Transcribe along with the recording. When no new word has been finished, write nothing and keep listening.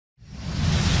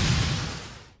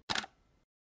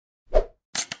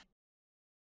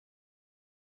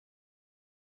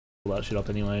pull that shit up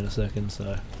anyway in a second.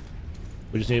 So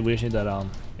we just need that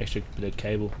extra bit of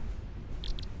cable.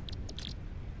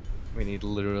 We need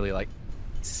literally like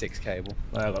 6 cable.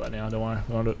 I got that now. Don't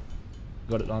worry.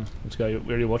 Got it done. Let's go. We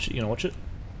already watched it. You gonna watch it?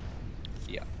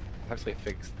 Yeah. Hopefully it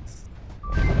fixes.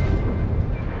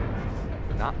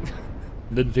 Nah.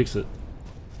 Didn't fix it.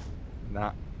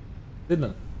 Nah. Didn't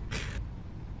it?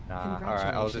 Nah.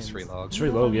 Alright, I'll just relog. Just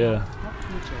relog, yeah.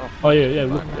 Oh yeah.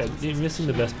 Look, yeah, you're missing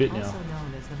the best bit now.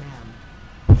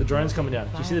 The drone's coming down.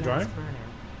 Do you see the drone?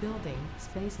 Building,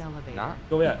 space elevator. Nah.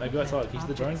 Go out. Go outside. Can you see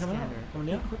the drone coming out? Coming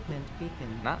down? Equipment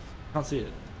beacon. Nah. Can't see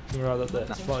it. You're right up there.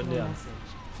 It's flying down.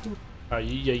 Message. Alright,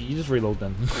 you just reload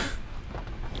then.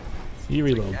 You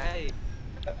reload. Okay.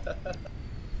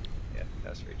 Yeah,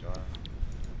 that's rejoin.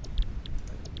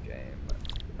 Game.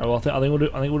 Oh, well, I think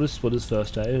we'll do splitters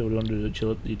first, eh? Or do we want to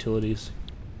do the utilities?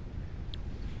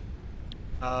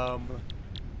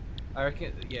 I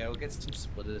reckon, yeah, we'll get some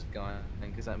splitters going,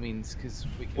 because that means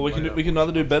we can. Well, we can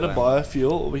either do better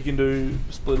biofuel or we can do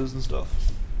splitters and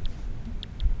stuff.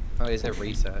 Oh, is that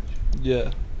research?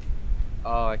 Yeah.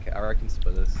 Oh, okay. I reckon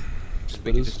splitters. We can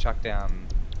Splitters? just chuck down.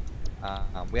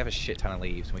 We have a shit ton of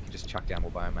leaves, and we can just chuck down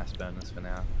more biomass burners for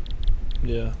now.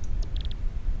 Yeah.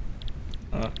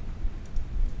 Alright.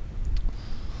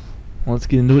 Well, let's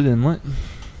get into it then, mate.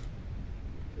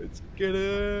 Let's get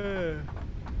it.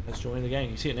 Let's join the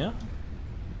game. You see it now?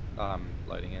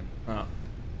 Loading in. Oh.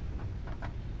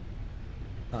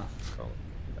 Ah. Scroll.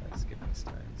 Skipping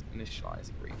stones.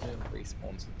 Initializing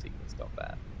respawns and sequence dot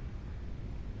bat.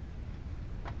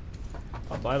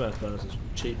 Oh, biomass bonus is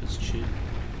cheap as shit.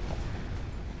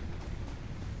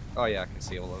 Oh yeah, I can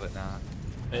see all of it now.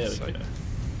 There we So- go.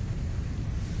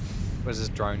 Where's this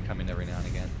drone come in every now and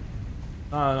again?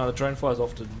 No, the drone flies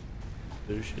off to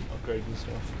do shit, upgrade and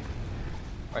stuff.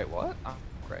 Wait, what? Oh,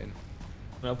 great.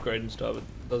 Upgrade and stuff, it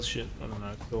does shit. I don't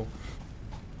know, cool.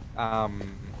 Oh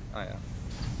yeah.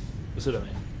 That's what I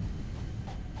mean.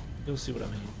 You'll see what I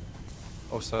mean.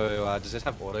 Also, does this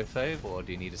have autosave, or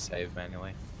do you need to save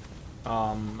manually?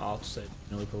 I'll save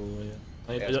manually probably. Yeah.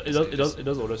 I mean, Yeah, it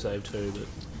does autosave too, but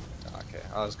Okay,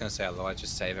 I was gonna say otherwise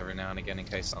just save every now and again in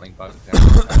case something bugs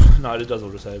out. no, it does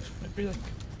autosave. Maybe like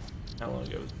how long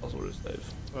ago was autosave?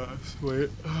 Sweet.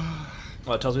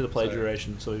 Well, it tells me the play So-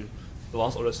 duration. So the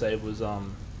last autosave was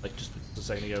like just a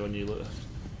second ago when you left.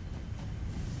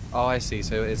 Oh, I see.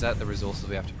 So is that the resources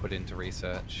we have to put into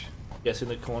research? Yes, in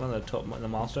the corner, the top, in the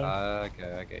milestone.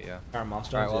 Okay, I get ya. Current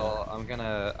milestones. Alright, well, I'm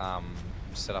gonna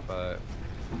set up a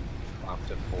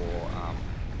crafter for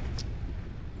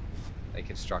a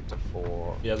constructor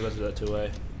for Yeah, I was about to do that too,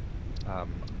 eh?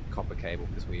 copper cable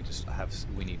because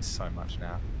we need so much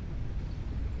now.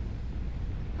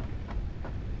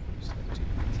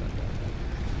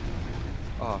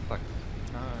 Oh fuck!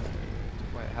 No.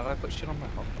 Wait, how do I put shit on my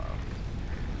hotbar?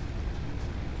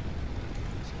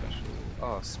 Special.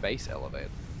 Oh, space elevator.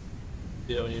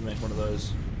 Yeah, we need to make one of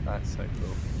those. That's so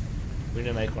cool. We need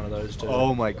to make one of those too.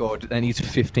 Oh my god, that needs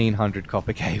 1500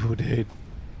 copper cable, dude.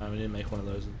 We need to make one of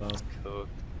those as well. Cool.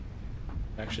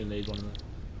 We actually need one of them.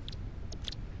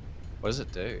 What does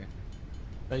it do?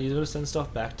 You gotta send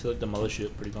stuff back to like, the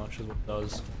mothership, pretty much, is what it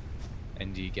does.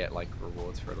 And do you get like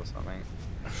rewards for it or something?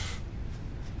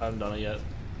 I haven't done it yet.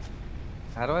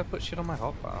 How do I put shit on my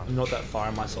hotbar? I'm not that far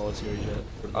in my solo series yet.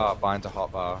 Oh, bind to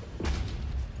hotbar.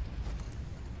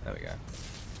 There we go.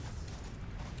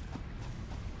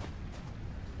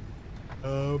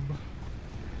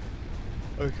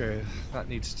 Okay, that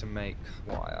needs to make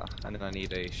wire, and then I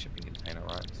need a shipping container,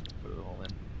 right? Just to put it all in.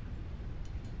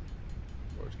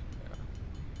 Storage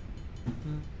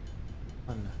container.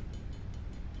 Fun.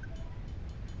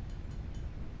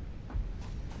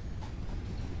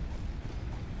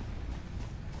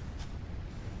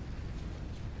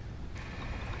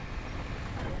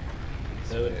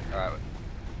 Sweet. Alright.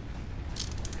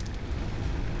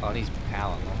 Oh, it needs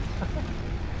power.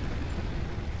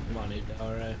 You might need that,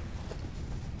 alright.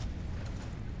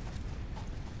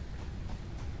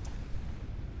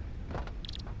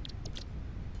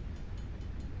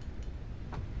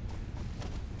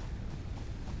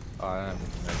 Oh, I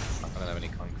don't have any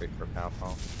concrete for a power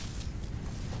pole.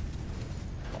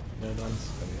 No done.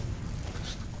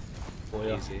 Oh,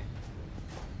 yeah. Easy.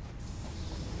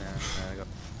 No, I got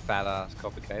fat ass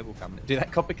copper cable coming in. Dude,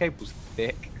 that copper cable's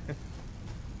thick.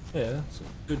 Yeah, it's a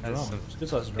good That's drum. some It's a good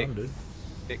size drum, thick- dude.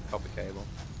 Thick copper cable.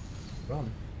 Drum.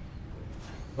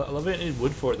 I love it. You need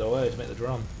wood for it though, to make the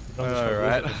drum. The drum just Oh, comes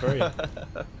right. with it for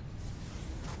free.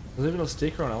 There's even a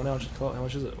sticker on it. I wonder how much it costs. How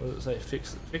much is it? What does it say?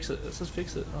 Fix it. Fix it. It says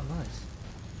fix it. Oh, nice.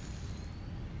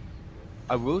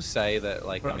 I will say that,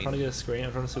 like, I'm trying to get a screen.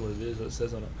 I'm trying to see what it is. What it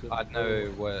says on it. I know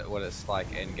what it's like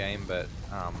end game, but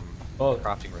Oh,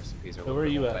 crafting recipes are. So where are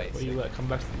you at? basic. Where are you at? Come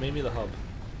back. Meet me at the hub.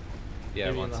 Yeah,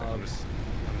 Maybe one in the second. hub.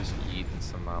 I'm just eating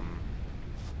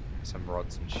some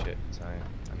rods and shit. So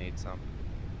I need some.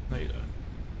 No, you don't. You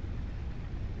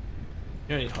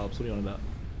don't need hubs. What are you on about?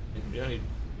 You don't need.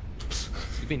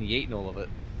 You've been yeeting all of it.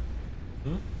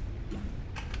 Hmm?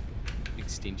 Big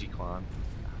stingy clown.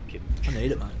 I'm kidding. I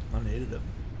need it, mate. I needed it.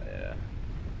 Yeah.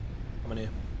 Come on here.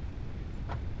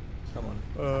 Come on.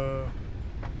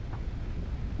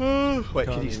 Wait,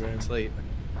 Can't can you be room. sleep?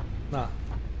 Nah.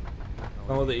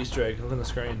 Oh, look at the Easter egg. Look on the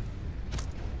screen.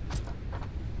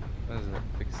 What is it?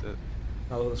 Fix it.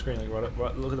 No, look at the screen. Like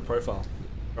right. Look at the profile.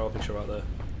 Throw a picture right there.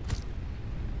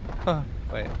 Huh.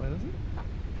 Wait, what is it?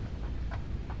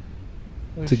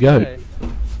 Oh, It's a goat. shit.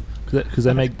 Because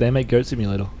they make Goat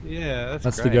Simulator. Yeah,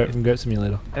 That's great. the goat from Goat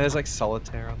Simulator. And there's like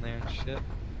solitaire on there and shit.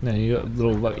 Yeah, you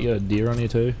got you got a deer on here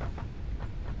too.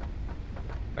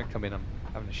 Don't come in, I'm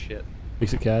having a shit.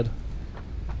 Fix it, CAD.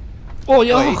 Oh,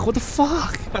 yeah, Wait. what the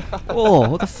fuck? Oh,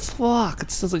 what the fuck?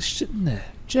 It smells like shit in there.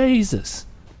 Jesus.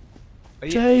 Are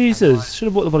you Jesus. Should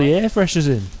have brought the bloody air freshers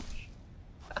in.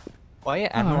 Why are you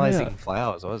Oh, analysing yeah.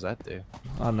 flowers? What does that do?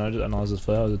 I don't know, it just analyzes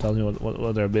flowers. It tells me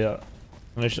what they're about.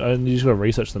 You just gotta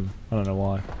research them. I don't know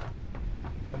why.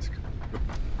 That's cool.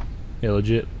 Yeah,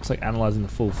 legit. It's like analyzing the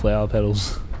full flower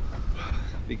petals.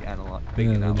 Big Yeah,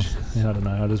 analysis. yeah, I don't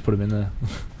know. I just put them in there.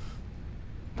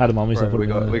 Had a mummy, so I Bro, put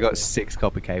them in there. we got 6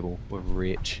 copper cable. We're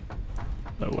rich.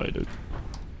 No way, dude.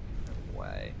 No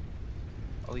way.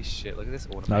 Holy shit! Look at this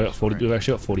automation. No, I got 40. range. We've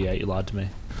actually got 48. You lied to me.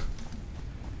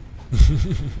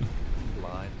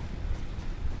 Lied.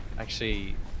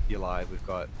 Actually, you lied. We've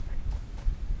got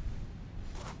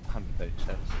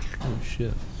 137. Oh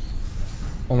shit.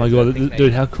 Oh my god,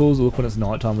 dude! How cool does it look when it's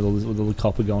nighttime with all the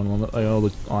copper going on, all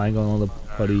the iron going on, all the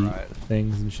bloody right.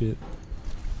 things and shit.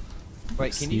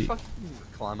 Wait, can you See- fucking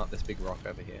climb up this big rock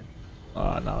over here?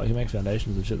 No, we can make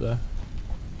foundations and shit though.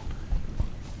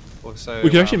 Also, We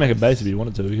could actually make a base if you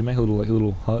wanted to. We can make a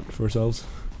little hut for ourselves.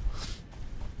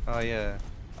 Oh yeah.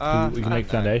 We can make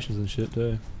foundations and shit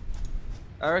too.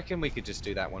 I reckon we could just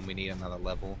do that when we need another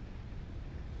level.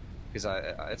 Because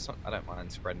I don't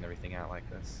mind spreading everything out like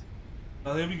this.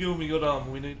 I think we go. We got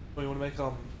we want to make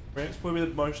ramps. Probably the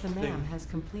The motion MAM thing. has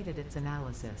completed its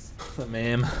analysis. The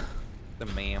ma'am. The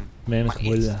ma'am. Ma'am is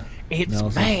completed that It's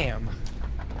analysis. ma'am.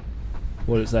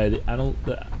 What did it say? The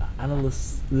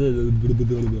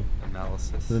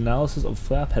analysis of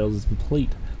flower petals is complete.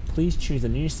 Please choose a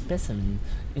new specimen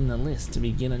in the list to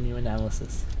begin a new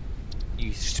analysis.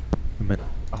 You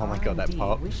Oh my god, that R&D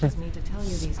pop. wishes me to tell you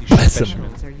these You color specimen.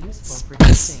 petals are useful for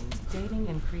Spec- things, dating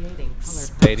and creating color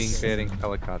Dating, purposes. creating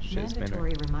color cartridges.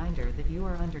 Mandatory reminder that you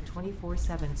are under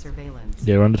 24/7 surveillance.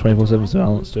 Yeah, we're under 24/7 Line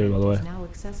surveillance too, by the way. blueprint is now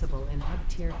accessible in Hub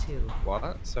Tier 2.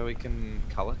 What? So we can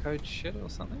color code shit or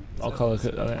something? Is I'll that-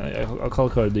 I'll color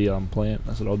code the plant.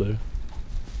 That's what I'll do.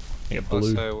 Make it blue.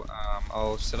 Also,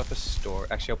 I'll set up a store.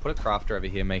 Actually, I'll put a crafter over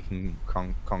here making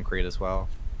concrete as well.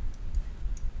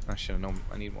 Actually, no,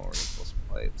 I need more reinforced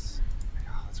plates.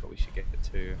 Oh, that's what we should get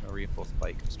to, a reinforced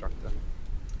plate constructor.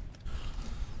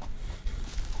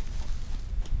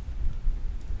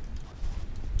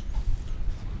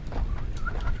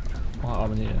 Oh,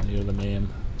 I'm near the ma'am.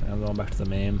 I'm going back to the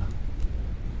ma'am.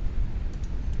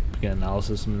 Again,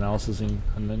 analysis, and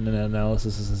then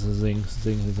analysis, zing.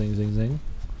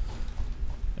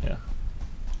 Yeah.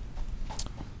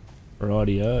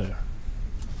 Rightio.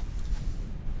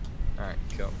 Alright,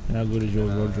 cool. How good is your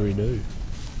Rogery do?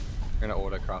 I'm gonna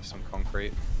auto craft some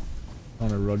concrete.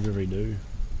 On a Rogery do.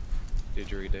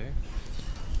 Didgeridoo?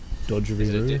 Dodgery Is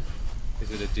it, a do.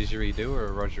 is it a didgeridoo or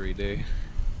a rogerydoo?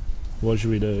 What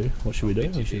should we do? What should we do?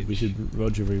 Bidgy We should didge.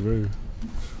 Rogery roo.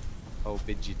 Oh,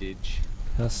 bidgy didge.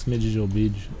 How smidge is your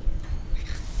bidge?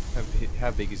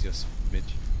 How big is your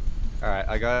smidge? Alright,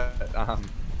 I got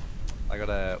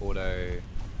a auto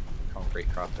concrete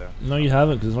crafter. No, you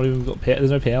haven't, because it's not even got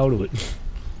there's no power to it.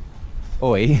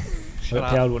 Oi. I Shut got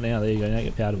up. power to it now. There you go. Now you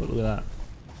get power to it. Look at that.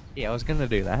 Yeah, I was gonna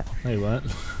do that. No, you weren't.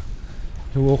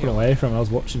 You're walking away from it. I was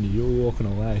watching you. You were walking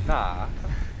away. Nah.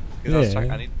 Yeah.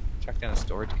 I need to chuck down a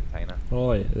storage container.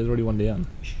 Oh, yeah. There's already one down.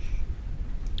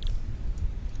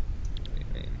 What do you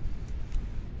mean?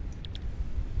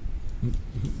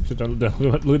 Don't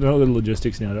look at the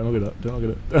logistics now. Don't look at it. Don't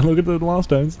look at it. Don't look at the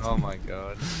milestones. Oh my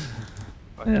god.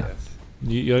 Fuck Yeah. yes.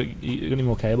 You got any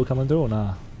more cable coming through or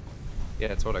nah?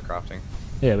 Yeah, it's auto crafting.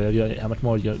 Yeah, but how much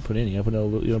more you got to put in? You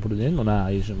gonna put it in or nah?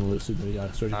 You should storage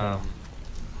container.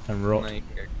 and No, rot. you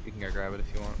can go grab it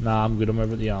if you want. Nah, I'm good. I'm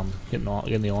over at the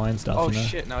getting the iron stuff. Oh you know?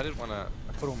 shit! No, I didn't want to.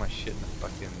 I put all my shit in the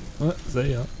fucking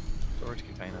See ya. storage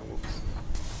container. Whoops.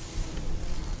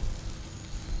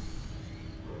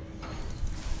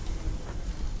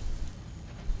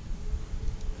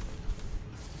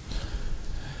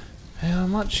 How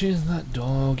much is that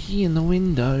doggy in the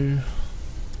window? In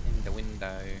the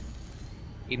window.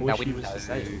 In Wish the he was window. the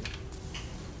same.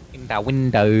 In the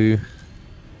window.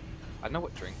 I know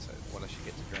what drinks. What I should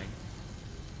get to drink.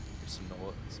 Get some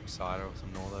cider or some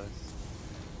Northos.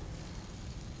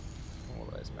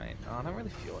 Northos, mate. Oh, I don't really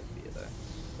feel like beer though. I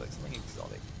feel like something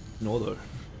exotic. Northo.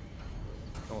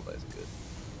 Northos are good.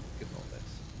 Good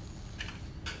Northos.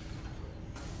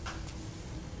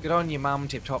 Good on you, mum.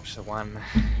 Tip top's the one.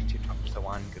 Tip top's the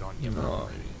one. Good on you, mum.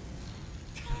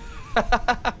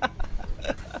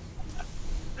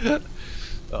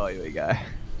 Oh, here we go.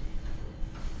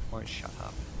 Won't shut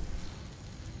up.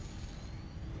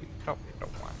 Tip top the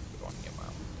one. Good on you,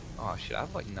 mum. Oh shit, I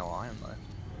have like no iron left.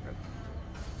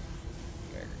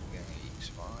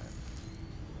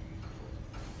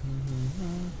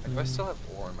 Like, I still have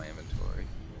ore in my inventory.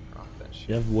 Oh, that shit.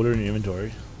 You have water in your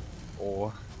inventory.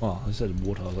 Ore. Oh, I said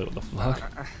water. I was like, what the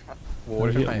fuck?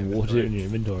 Water in my water inventory. in your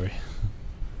inventory.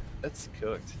 That's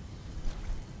cooked.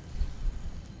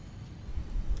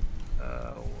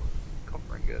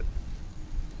 Copper ingot.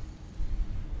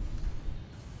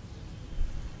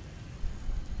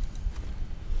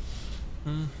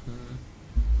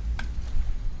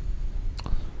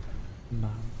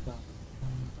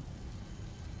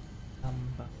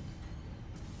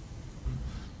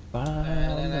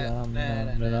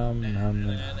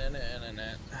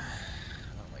 Oh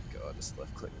my god, this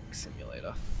left click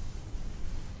simulator.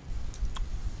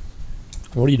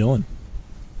 What are you doing?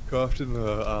 Crafting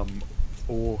the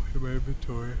ore in my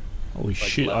inventory. Holy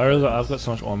shit! I've got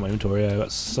so much on my inventory. I've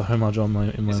got so much on my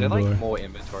Is there inventory. like more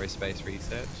inventory space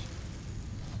research?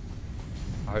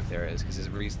 I hope there is, because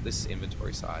this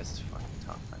inventory size is fucking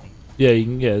tough, honey. Yeah, you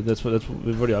can. Yeah, that's what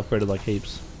we've already upgraded like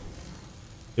heaps.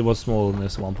 It was smaller than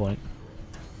this at one point.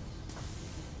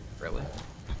 Really?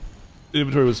 The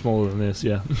inventory was smaller than this.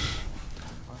 Yeah, Fucking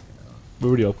hell. we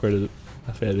already upgraded it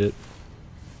a fair bit.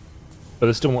 But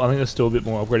there's still. I think there's still a bit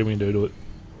more upgrading we can do to it.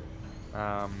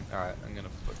 Alright, I'm gonna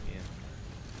put you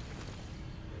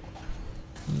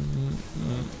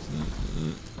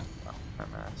in. Oh,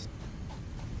 I'm ass.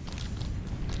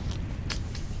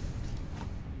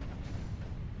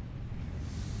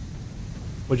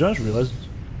 Which I just realised,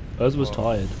 Oz was What?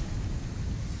 tired.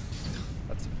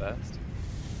 That's the first.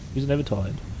 He's never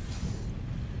tired.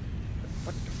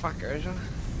 What the fuck, Urza?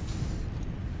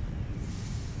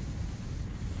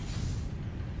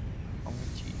 Oh,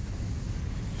 gee.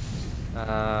 Right.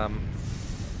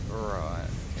 Okay,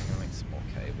 I'm gonna make some more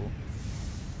cable.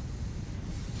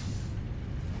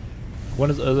 When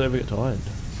does Oz ever get tired?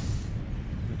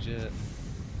 Legit.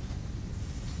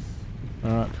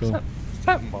 Alright, cool. Is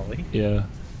that Molly? Yeah.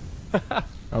 That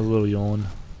was a little yawn.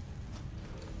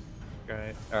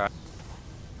 Great. Alright.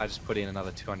 I just put in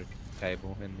another 200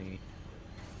 cable in the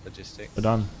logistics. We're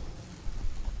done.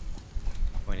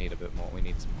 We need a bit more. We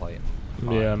need some plate.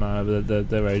 Yeah, no, but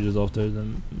they're ages off, dude.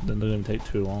 Then they're gonna take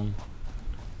too long.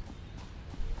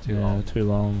 Too long. Too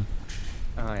long.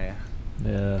 Oh yeah.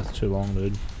 Yeah, it's too long,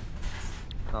 dude.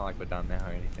 Not like we're done now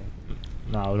or anything.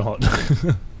 No, we're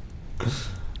not.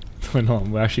 We're not.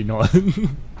 We're actually not.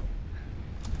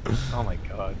 Oh my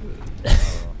god.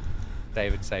 Oh.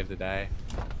 David saved the day.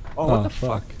 Oh, what Oh, the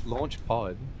fuck. fuck? Launch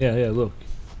pod. Yeah, yeah. Look.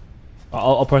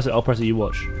 I'll press it. I'll press it. You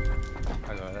watch.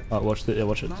 I got it. Watch it. Yeah,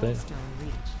 watch it. See. Milestone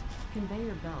reached.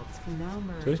 Conveyor belts can now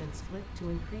merge See? and split to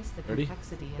increase the Ready?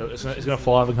 complexity and It's gonna efficiency.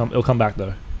 fly up and come. It'll come back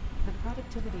though. The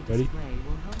productivity Ready? display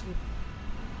will help you.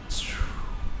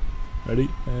 Ready?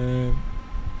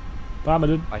 Bye, my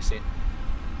dude. I see it.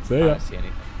 See I ya. don't see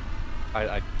anything.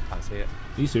 I can't see it.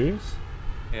 Are you serious?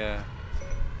 Yeah.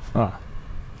 Ah.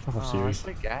 Fuck off, Oh, serious.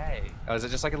 so gay. Oh, is it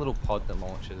just like a little pod that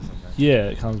launches and then... Yeah,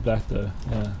 it comes back though.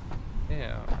 Yeah.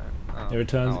 Yeah, alright. Oh. It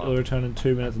returns. Oh, It'll return in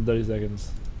 2 minutes and 30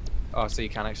 seconds. oh, so you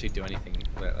can't actually do anything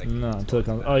where, like... No, until it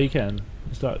comes. towards Oh, you can.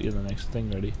 You start getting the next thing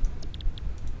ready.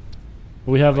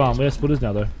 We have we have splitters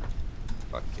now though,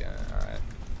 Fuck yeah, alright.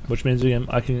 which means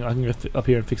I can go up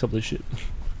here and fix up this shit.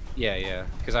 Yeah, yeah.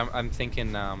 Because I'm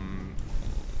thinking,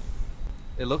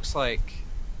 it looks like...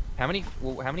 How many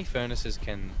furnaces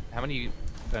can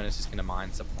a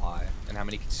mine supply, and how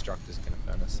many constructors can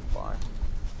a furnace supply?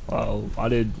 Well, I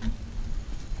did.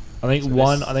 I think So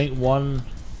one. this- I think one.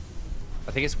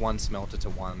 I think it's one smelter to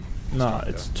one. No,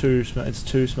 it's two. It's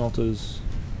two smelters.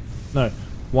 No,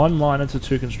 one miner to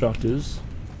two constructors.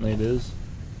 I think it is.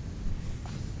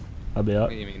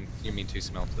 About. You mean 2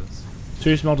 smelters?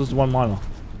 2 smelters to 1 miner.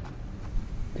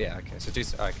 Yeah. Okay. So 2.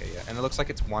 Okay. Yeah. And it looks like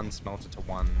it's 1 smelter to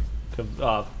 1.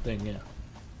 Thing, yeah.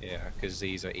 Yeah, because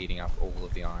these are eating up all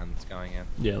of the iron that's going in.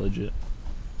 Yeah, legit.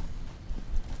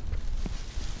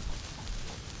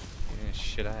 Yeah,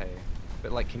 shit, eh?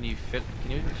 But like, can you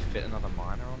even fit another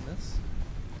miner on this?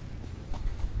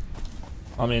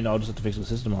 I mean, I'll just have to fix the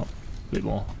system up a bit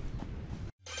more.